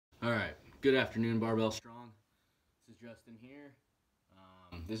All right, good afternoon, Barbell Strong. This is Justin here.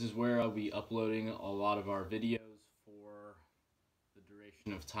 This is where I'll be uploading a lot of our videos for the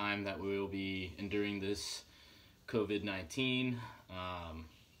duration of time that we will be enduring this COVID-19.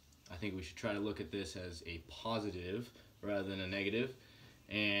 I think we should try to look at this as a positive rather than a negative,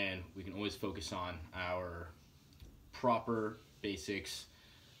 and we can always focus on our proper basics,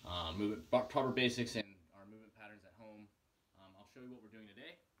 proper basics and our movement patterns at home. I'll show you what we're doing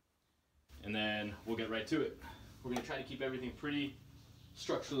today, and then we'll get right to it. We're going to try to keep everything pretty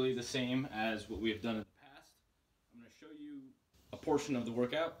structurally the same as what we have done in the past. I'm going to show you a portion of the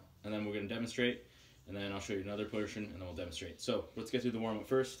workout, and then we're going to demonstrate, and then I'll show you another portion, and then we'll demonstrate. So let's get through the warm-up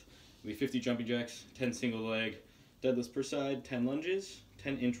first. It'll be 50 jumping jacks, 10 single leg deadlifts per side, 10 lunges,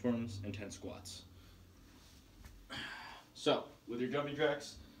 10 inchworms, and 10 squats. So with your jumping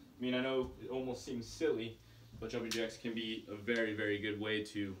jacks, I mean, I know it almost seems silly, but jumping jacks can be a very, very good way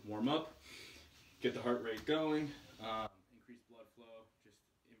to warm up, get the heart rate going, increase blood flow, just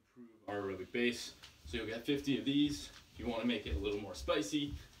improve our aerobic base. So you'll get 50 of these. If you want to make it a little more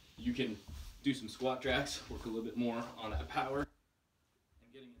spicy, you can do some squat jacks, work a little bit more on that power,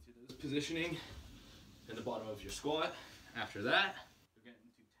 and getting into this positioning in the bottom of your squat. After that, you'll get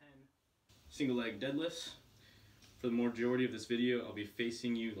into 10 single leg deadlifts. For the majority of this video, I'll be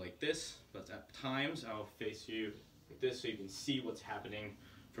facing you like this, but at times I'll face you like this so you can see what's happening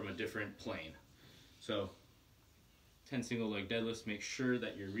from a different plane. So 10 single leg deadlifts, make sure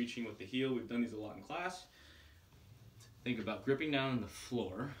that you're reaching with the heel. We've done these a lot in class. Think about gripping down on the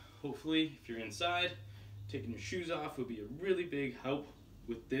floor. Hopefully, if you're inside, taking your shoes off would be a really big help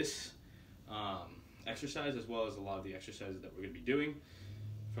with this exercise, as well as a lot of the exercises that we're going to be doing.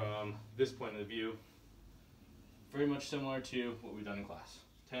 From this point of view, very much similar to what we've done in class.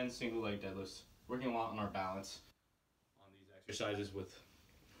 10 single leg deadlifts, working a lot on our balance on these exercises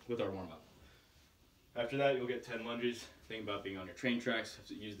with our warm-up. After that, you'll get 10 lunges. Think about being on your train tracks. Have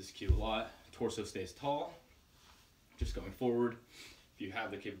to use this cue a lot. Torso stays tall, just going forward. If you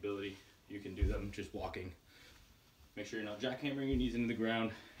have the capability, you can do them just walking. Make sure you're not jackhammering your knees into the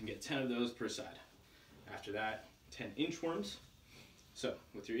ground, and get 10 of those per side. After that, 10 inchworms. So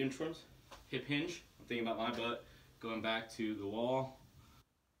with your inchworms, hip hinge. I'm thinking about my butt, going back to the wall,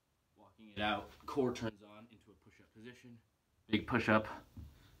 walking it out, core turns on into a push-up position. Big push-up,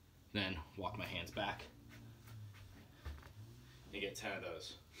 then walk my hands back, and get 10 of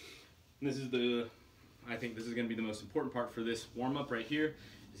those. And this is I think this is going to be the most important part for this warm-up right here,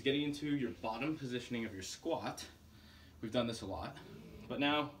 is getting into your bottom positioning of your squat. We've done this a lot, but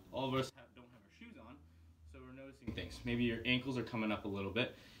now all of us don't have our shoes on, so we're noticing things. Maybe your ankles are coming up a little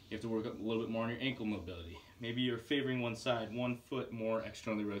bit. You have to work a little bit more on your ankle mobility. Maybe you're favoring one side, one foot more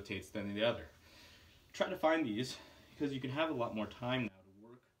externally rotates than the other. Try to find these, because you can have a lot more time now to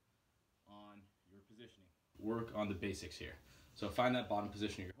work on your positioning, work on the basics here. So find that bottom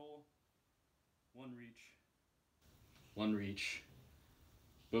position of your hole, one reach,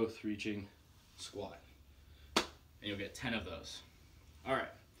 both reaching, squat. And you'll get 10 of those. All right,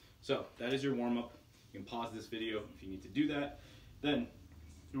 so that is your warm-up. You can pause this video if you need to do that. Then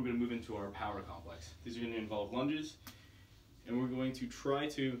we're going to move into our power complex. These are going to involve lunges, and we're going to try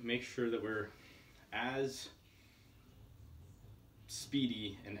to make sure that we're as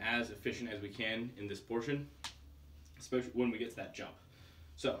speedy and as efficient as we can in this portion, especially when we get to that jump.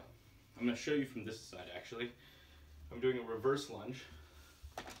 So I'm going to show you from this side actually. I'm doing a reverse lunge,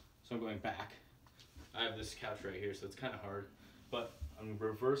 so I'm going back. I have this couch right here, so it's kind of hard, but I'm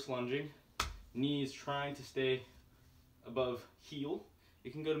reverse lunging, knees trying to stay above heel. You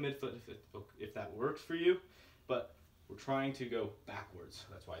can go to midfoot if that works for you, but we're trying to go backwards.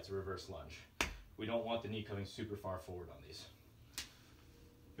 That's why it's a reverse lunge. We don't want the knee coming super far forward on these.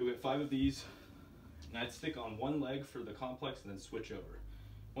 You'll get 5 of these, and I'd stick on one leg for the complex and then switch over.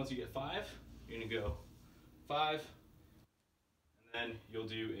 Once you get 5, you're gonna go 5, and then you'll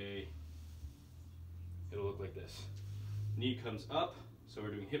do it'll look like this. Knee comes up, so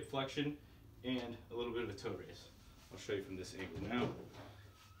we're doing hip flexion and a little bit of a toe raise. I'll show you from this angle now.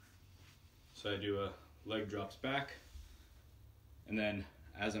 So I do a leg drops back, and then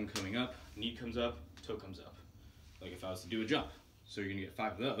as I'm coming up, knee comes up, toe comes up, like if I was to do a jump. So you're gonna get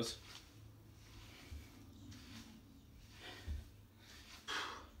 5 of those.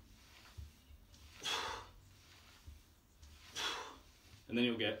 And then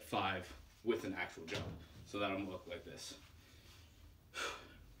you'll get 5 with an actual jump. So that'll look like this.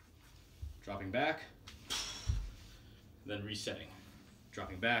 Dropping back, then resetting.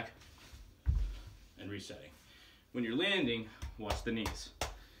 Dropping back, and resetting. When you're landing, watch the knees.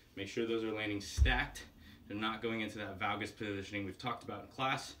 Make sure those are landing stacked They're not going into that valgus positioning we've talked about in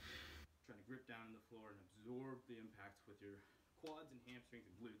class. Trying to grip down on the floor and absorb the impact with your quads and hamstrings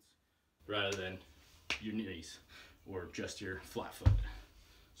and glutes rather than your knees or just your flat foot.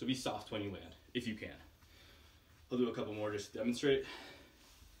 So be soft when you land, if you can. I'll do a couple more just to demonstrate.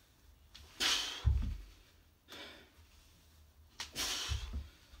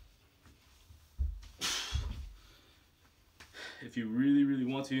 If you really, really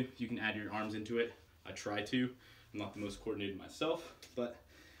want to, you can add your arms into it. I try to. I'm not the most coordinated myself, but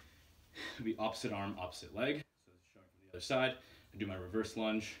it'll be opposite arm, opposite leg. So showing from the other side. I do my reverse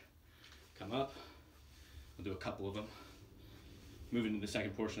lunge, come up. I'll do a couple of them. Move into the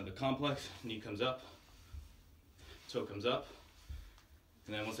second portion of the complex. Knee comes up, toe comes up.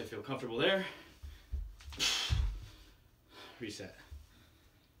 And then once I feel comfortable there, reset.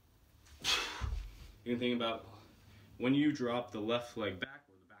 You can think about when you drop the left leg back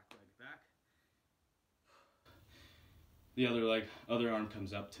or the back leg back, the other arm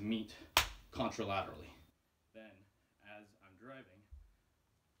comes up to meet contralaterally. Then, as I'm driving,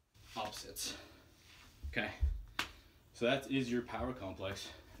 opposites. Okay, so that is your power complex.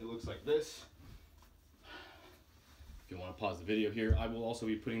 It looks like this. If you want to pause the video here, I will also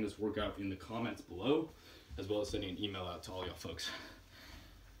be putting this workout in the comments below, as well as sending an email out to all y'all folks.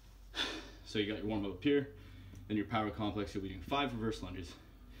 So you got your warm up here. Then your power complex, you'll be doing 5 reverse lunges,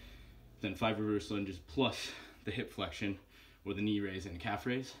 then 5 reverse lunges plus the hip flexion or the knee raise and calf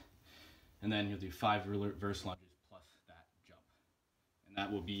raise, and then you'll do 5 reverse lunges plus that jump. And that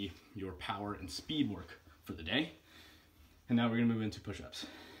will be your power and speed work for the day. And now we're gonna move into push-ups.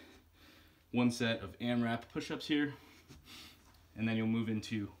 1 set of AMRAP push-ups here, and then you'll move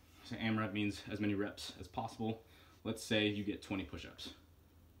into, so AMRAP means as many reps as possible. Let's say you get 20 push-ups.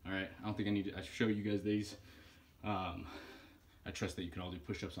 All right, I don't think I need to show you guys these. I trust that you can all do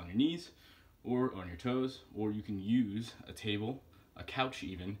push-ups on your knees or on your toes, or you can use a table, a couch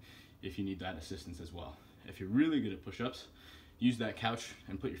even, if you need that assistance as well. If you're really good at push-ups, use that couch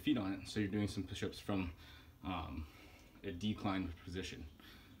and put your feet on it so you're doing some push-ups from a declined position.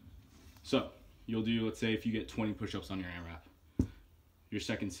 So you'll do, let's say if you get 20 push-ups on your AMRAP, your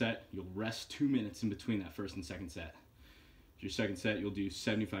second set, you'll rest 2 minutes in between that first and second set. Your second set, you'll do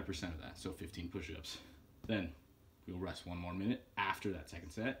 75% of that, so 15 push-ups. Then you'll rest 1 more minute after that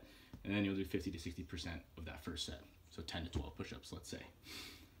second set, and then you'll do 50 to 60% of that first set, so 10 to 12 push-ups, let's say.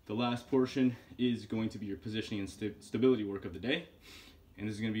 The last portion is going to be your positioning and stability work of the day, and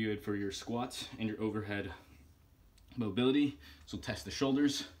this is going to be good for your squats and your overhead mobility. So test the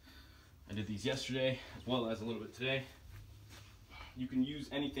shoulders. I did these yesterday as well as a little bit today. You can use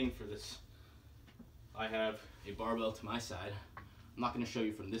anything for this. I have a barbell to my side. I'm not going to show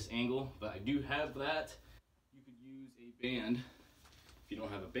you from this angle, but I do have that. You could use a band. If you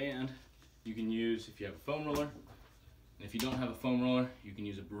don't have a band, you can use, if you have a foam roller, and if you don't have a foam roller, you can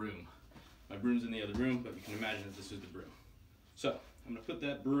use a broom. My broom's in the other room, but you can imagine that this is the broom. So I'm going to put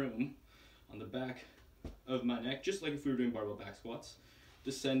that broom on the back of my neck, just like if we were doing barbell back squats,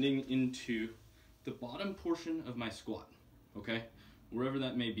 descending into the bottom portion of my squat, okay? Wherever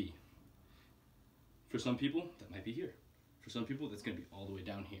that may be. For some people, that might be here. For some people, that's gonna be all the way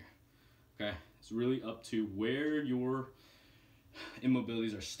down here, okay? It's really up to where your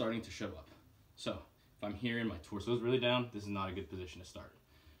immobilities are starting to show up. So if I'm here and my torso is really down, this is not a good position to start.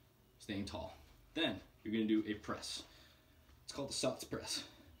 Staying tall. Then you're gonna do a press. It's called the Sotts press.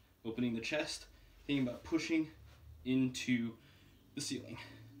 Opening the chest, thinking about pushing into the ceiling.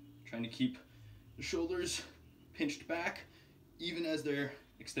 Trying to keep the shoulders pinched back, even as they're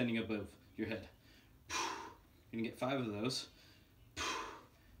extending above your head. You're gonna get 5 of those.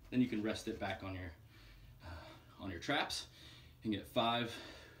 Then you can rest it back on your traps and get 5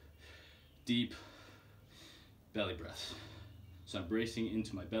 deep belly breaths. So I'm bracing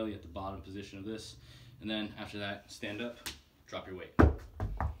into my belly at the bottom position of this, and then after that, stand up, drop your weight. So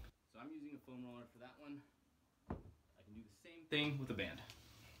I'm using a foam roller for that one. I can do the same thing with a band.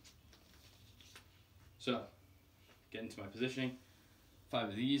 So, get into my positioning. 5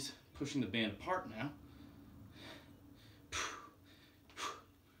 of these, pushing the band apart now.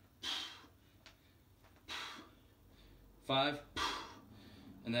 5,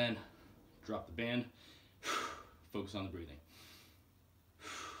 and then drop the band. Focus on the breathing.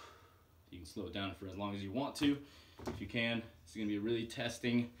 You can slow it down for as long as you want to, if you can. It's going to be really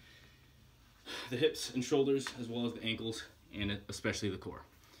testing the hips and shoulders, as well as the ankles, and especially the core.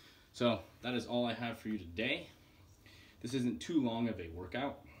 So that is all I have for you today. This isn't too long of a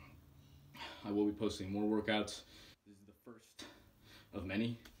workout. I will be posting more workouts. This is the first of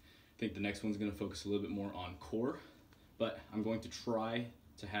many. I think the next one's going to focus a little bit more on core, but I'm going to try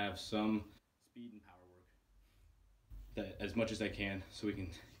to have some speed and power work that as much as I can so we can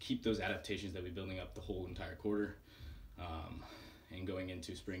keep those adaptations that we're building up the whole entire quarter. And going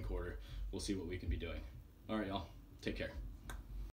into spring quarter, we'll see what we can be doing. All right, y'all, take care.